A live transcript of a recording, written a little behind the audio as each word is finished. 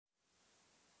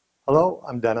Hello,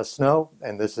 I'm Dennis Snow,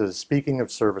 and this is Speaking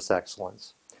of Service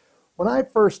Excellence. When I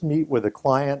first meet with a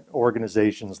client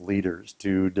organization's leaders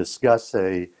to discuss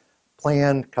a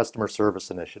planned customer service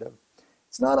initiative,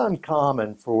 it's not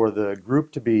uncommon for the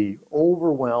group to be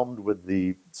overwhelmed with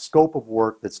the scope of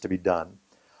work that's to be done.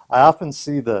 I often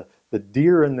see the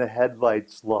deer in the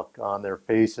headlights look on their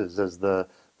faces as the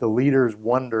leaders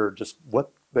wonder just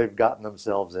what they've gotten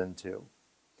themselves into.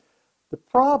 The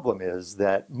problem is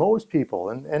that most people,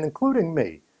 and including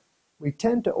me, we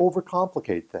tend to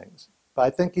overcomplicate things by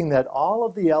thinking that all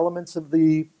of the elements of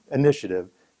the initiative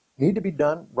need to be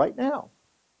done right now,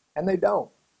 and they don't.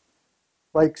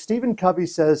 Like Stephen Covey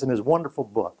says in his wonderful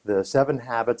book, The 7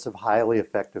 Habits of Highly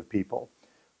Effective People,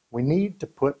 we need to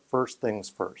put first things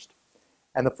first.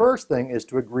 And the first thing is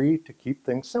to agree to keep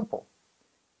things simple.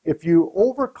 If you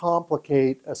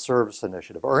overcomplicate a service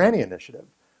initiative, or any initiative,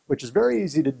 which is very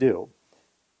easy to do,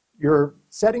 you're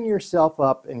setting yourself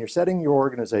up and you're setting your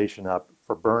organization up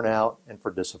for burnout and for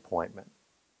disappointment.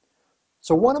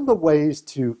 So one of the ways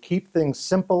to keep things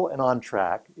simple and on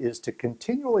track is to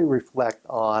continually reflect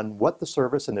on what the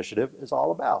service initiative is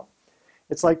all about.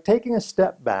 It's like taking a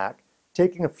step back,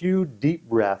 taking a few deep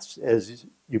breaths as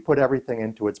you put everything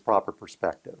into its proper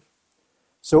perspective.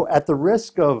 So at the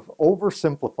risk of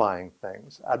oversimplifying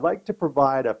things, I'd like to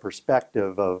provide a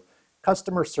perspective of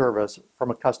customer service from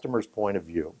a customer's point of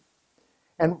view.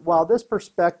 And while this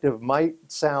perspective might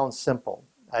sound simple,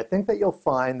 I think that you'll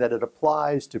find that it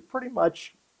applies to pretty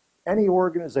much any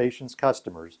organization's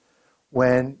customers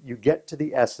when you get to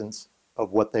the essence of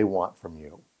what they want from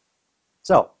you.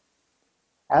 So,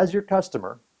 as your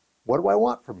customer, what do I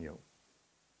want from you?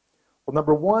 Well,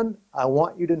 number one, I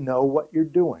want you to know what you're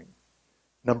doing.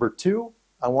 Number two,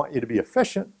 I want you to be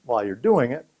efficient while you're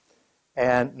doing it.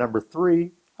 And number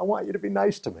three, I want you to be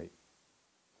nice to me.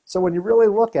 So when you really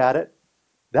look at it,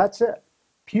 that's it.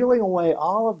 Peeling away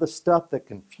all of the stuff that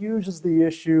confuses the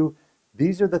issue,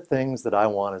 these are the things that I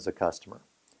want as a customer.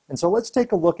 And so let's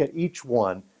take a look at each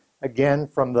one, again,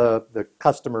 from the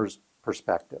customer's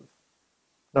perspective.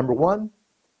 Number one,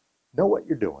 know what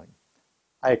you're doing.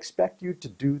 I expect you to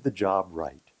do the job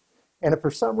right. And if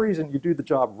for some reason you do the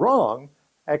job wrong,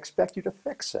 I expect you to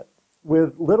fix it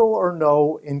with little or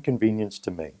no inconvenience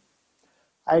to me.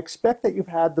 I expect that you've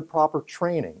had the proper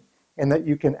training and that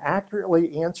you can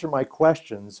accurately answer my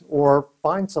questions or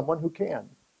find someone who can.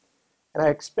 And I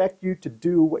expect you to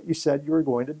do what you said you were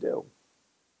going to do.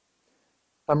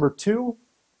 Number two,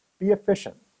 be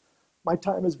efficient. My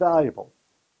time is valuable.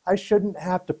 I shouldn't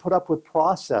have to put up with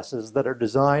processes that are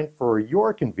designed for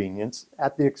your convenience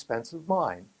at the expense of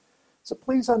mine. So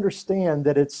please understand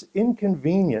that it's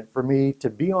inconvenient for me to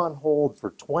be on hold for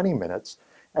 20 minutes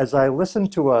as I listen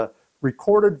to a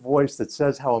recorded voice that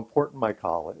says how important my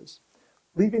call is.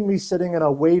 Leaving me sitting in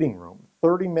a waiting room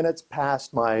 30 minutes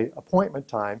past my appointment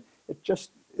time, it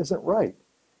just isn't right.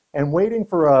 And waiting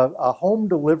for a home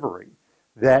delivery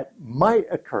that might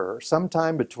occur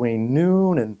sometime between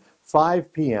noon and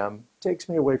 5 p.m. takes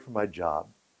me away from my job.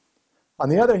 On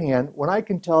the other hand, when I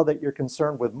can tell that you're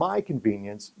concerned with my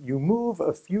convenience, you move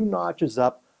a few notches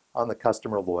up on the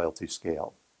customer loyalty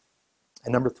scale.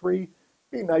 And number three,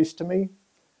 be nice to me.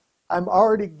 I'm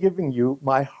already giving you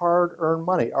my hard-earned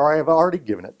money, or I have already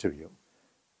given it to you.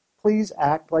 Please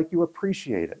act like you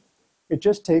appreciate it. It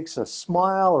just takes a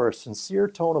smile or a sincere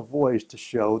tone of voice to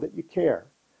show that you care.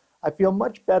 I feel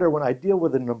much better when I deal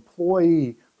with an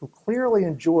employee who clearly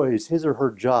enjoys his or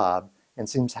her job and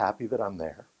seems happy that I'm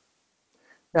there.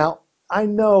 Now, I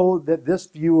know that this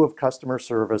view of customer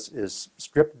service is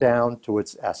stripped down to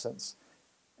its essence,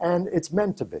 and it's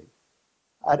meant to be.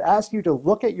 I'd ask you to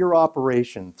look at your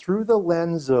operation through the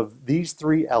lens of these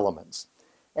three elements.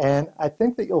 And I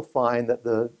think that you'll find that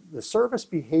the service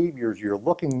behaviors you're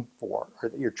looking for or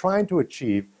that you're trying to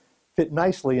achieve fit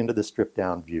nicely into the stripped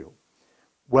down view.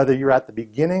 Whether you're at the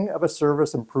beginning of a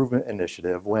service improvement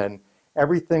initiative when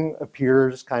everything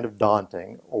appears kind of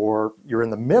daunting, or you're in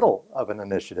the middle of an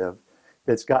initiative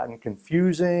that's gotten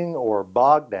confusing or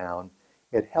bogged down,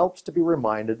 it helps to be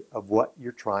reminded of what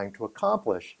you're trying to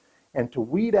accomplish and to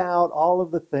weed out all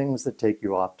of the things that take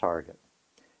you off target.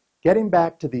 Getting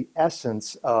back to the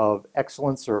essence of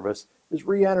excellent service is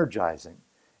re-energizing,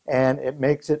 and it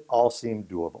makes it all seem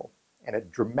doable, and it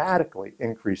dramatically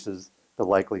increases the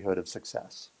likelihood of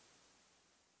success.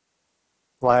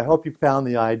 Well, I hope you found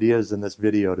the ideas in this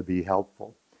video to be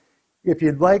helpful. If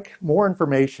you'd like more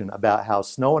information about how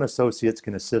Snow & Associates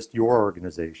can assist your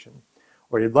organization,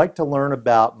 or you'd like to learn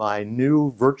about my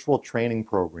new virtual training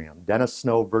program, Dennis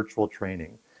Snow Virtual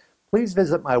Training, please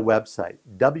visit my website,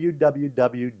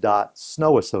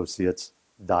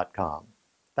 www.snowassociates.com.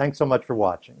 Thanks so much for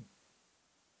watching.